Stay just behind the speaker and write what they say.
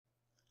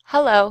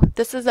Hello,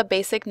 this is a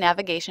basic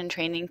navigation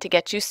training to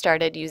get you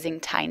started using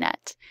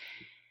TIENET.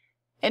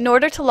 In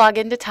order to log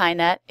into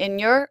TIENET, in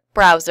your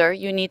browser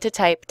you need to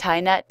type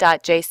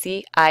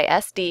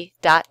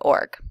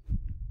tienet.jcisd.org.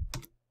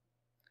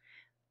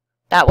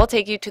 That will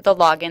take you to the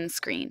login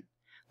screen.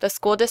 The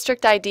school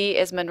district ID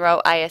is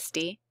Monroe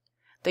ISD.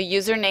 The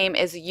username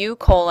is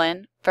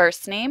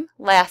first name,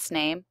 last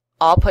name,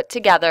 all put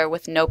together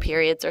with no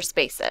periods or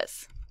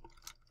spaces.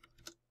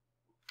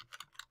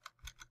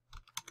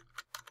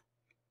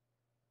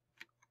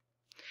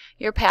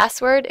 Your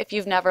password, if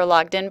you've never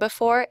logged in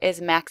before, is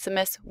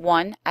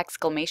Maximus1!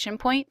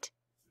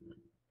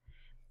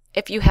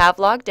 If you have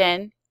logged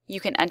in, you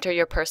can enter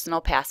your personal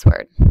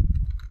password.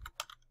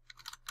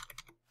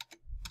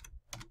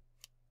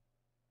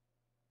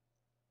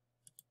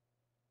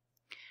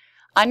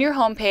 On your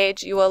home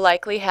page, you will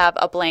likely have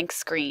a blank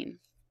screen.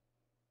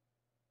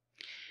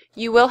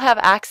 You will have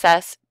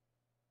access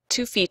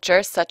to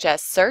features such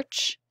as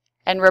search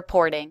and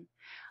reporting.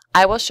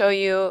 I will show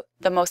you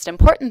the most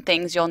important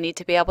things you'll need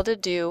to be able to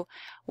do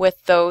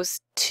with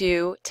those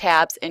two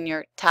tabs in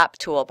your top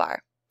toolbar.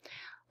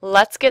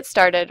 Let's get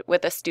started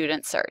with a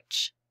student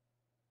search.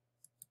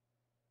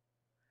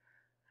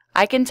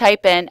 I can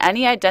type in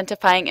any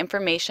identifying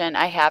information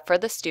I have for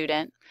the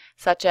student,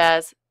 such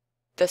as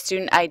the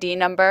student ID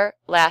number,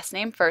 last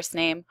name, first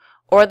name,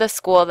 or the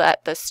school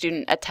that the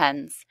student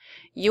attends.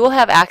 You will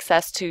have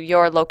access to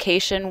your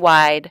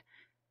location-wide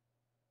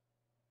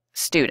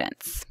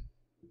students.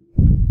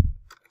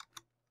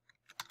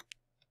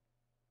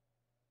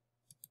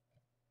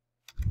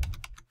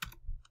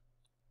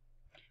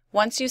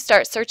 Once you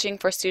start searching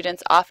for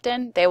students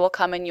often, they will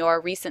come in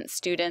your Recent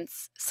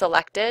Students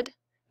Selected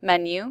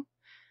menu,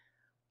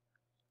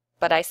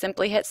 but I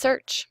simply hit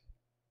Search.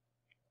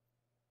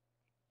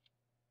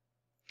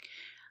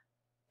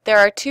 There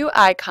are two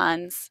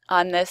icons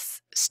on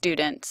this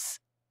student.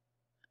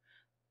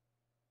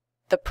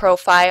 The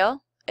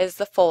profile is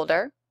the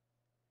folder.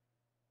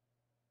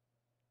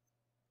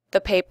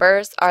 The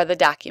papers are the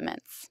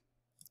documents.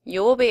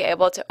 You will be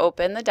able to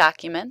open the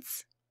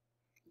documents.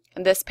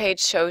 And this page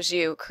shows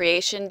you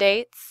creation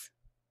dates,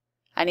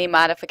 any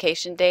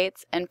modification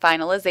dates, and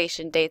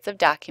finalization dates of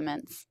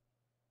documents.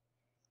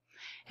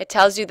 It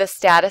tells you the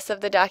status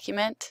of the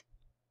document.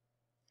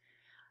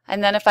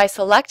 And then if I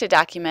select a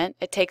document,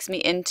 it takes me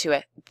into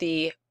it,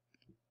 the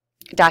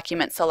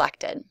document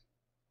selected.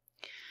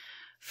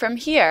 From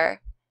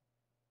here,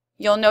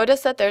 you'll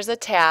notice that there's a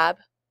tab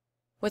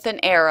with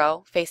an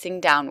arrow facing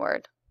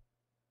downward.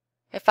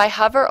 If I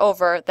hover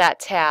over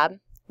that tab,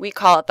 we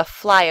call it the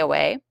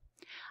flyaway,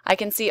 I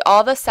can see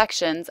all the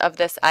sections of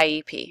this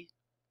IEP,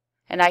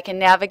 and I can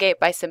navigate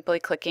by simply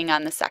clicking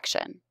on the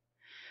section.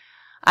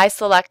 I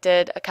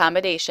selected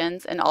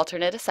accommodations and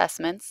alternate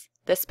assessments.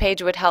 This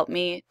page would help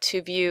me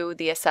to view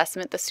the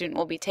assessment the student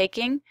will be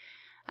taking,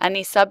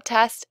 any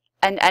subtest,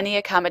 and any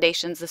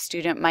accommodations the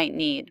student might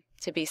need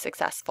to be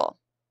successful.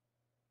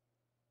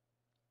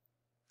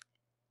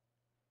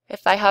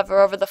 If I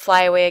hover over the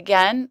flyaway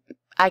again,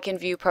 I can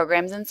view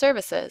programs and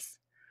services.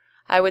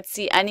 I would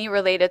see any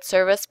related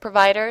service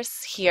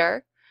providers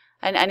here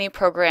and any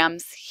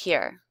programs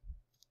here.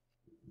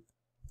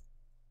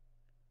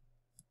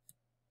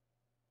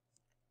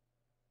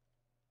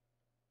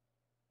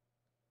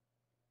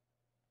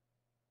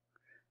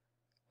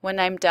 When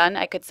I'm done,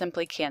 I could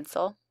simply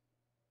cancel.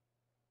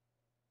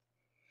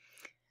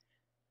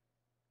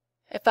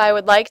 If I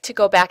would like to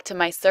go back to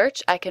my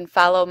search, I can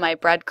follow my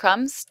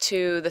breadcrumbs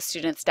to the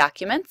student's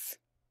documents.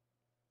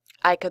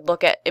 I could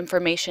look at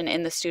information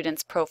in the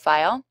student's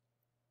profile.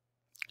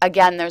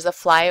 Again, there's a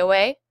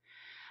flyaway,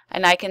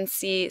 and I can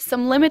see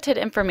some limited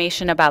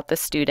information about the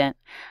student.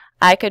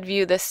 I could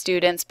view the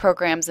student's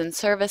programs and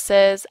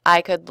services.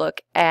 I could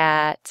look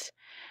at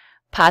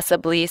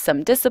possibly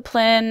some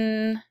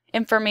discipline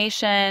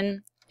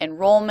information,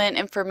 enrollment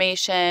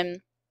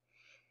information.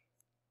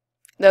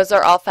 Those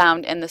are all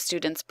found in the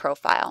student's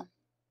profile.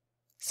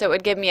 So it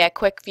would give me a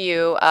quick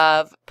view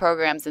of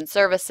programs and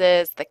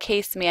services, the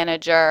case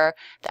manager,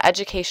 the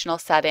educational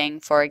setting,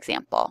 for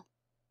example.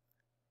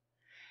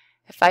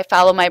 If I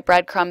follow my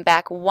breadcrumb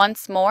back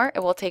once more, it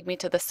will take me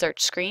to the search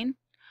screen,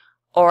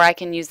 or I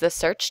can use the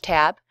search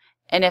tab,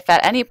 and if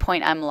at any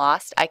point I'm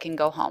lost, I can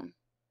go home.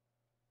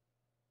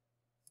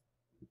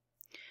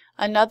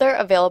 Another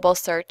available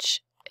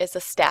search is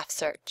a staff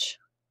search.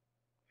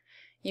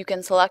 You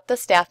can select the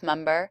staff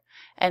member,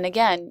 and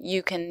again,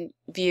 you can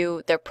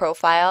view their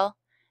profile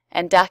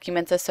and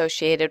documents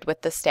associated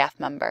with the staff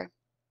member.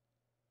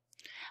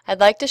 I'd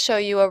like to show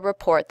you a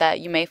report that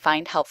you may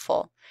find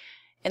helpful.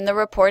 In the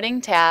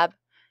Reporting tab,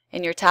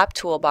 in your top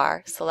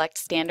toolbar, select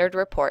Standard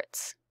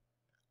Reports.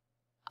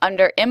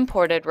 Under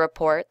Imported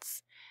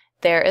Reports,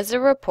 there is a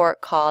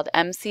report called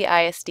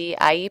MCISD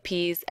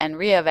IEPs and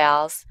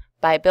Reevals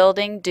by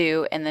Building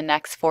due in the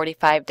next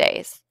 45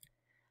 days.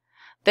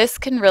 This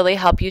can really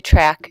help you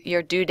track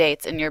your due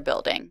dates in your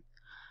building.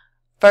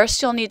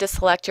 First, you'll need to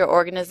select your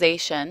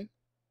organization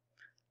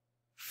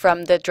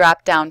from the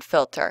drop-down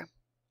filter.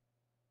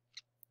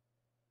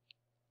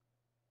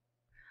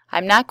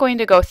 I'm not going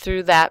to go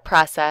through that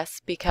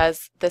process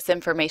because this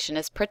information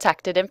is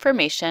protected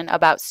information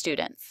about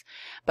students,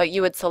 but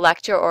you would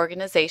select your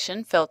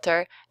organization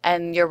filter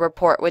and your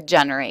report would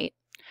generate.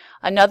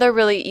 Another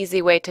really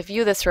easy way to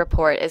view this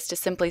report is to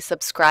simply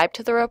subscribe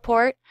to the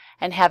report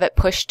and have it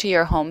pushed to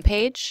your home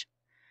page.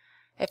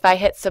 If I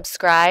hit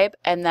subscribe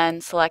and then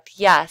select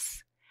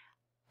yes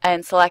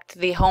and select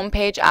the home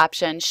page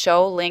option,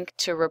 show link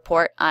to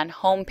report on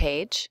home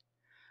page,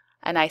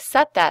 and I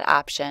set that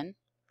option,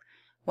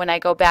 when I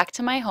go back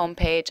to my home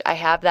page, I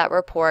have that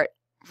report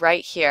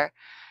right here.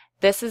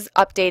 This is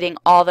updating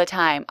all the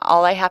time.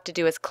 All I have to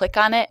do is click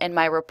on it and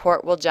my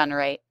report will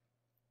generate.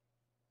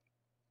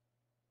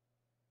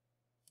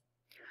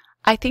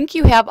 I think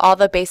you have all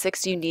the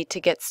basics you need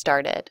to get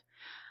started.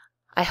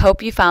 I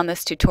hope you found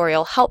this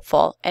tutorial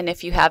helpful, and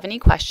if you have any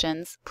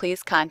questions,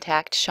 please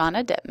contact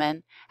Shauna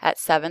Dittman at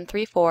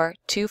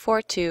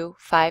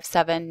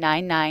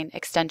 734-242-5799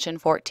 extension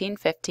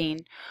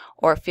 1415,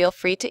 or feel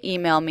free to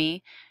email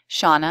me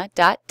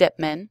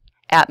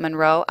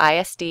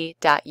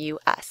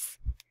shauna.dittman@monroeisd.us.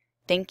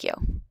 Thank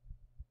you.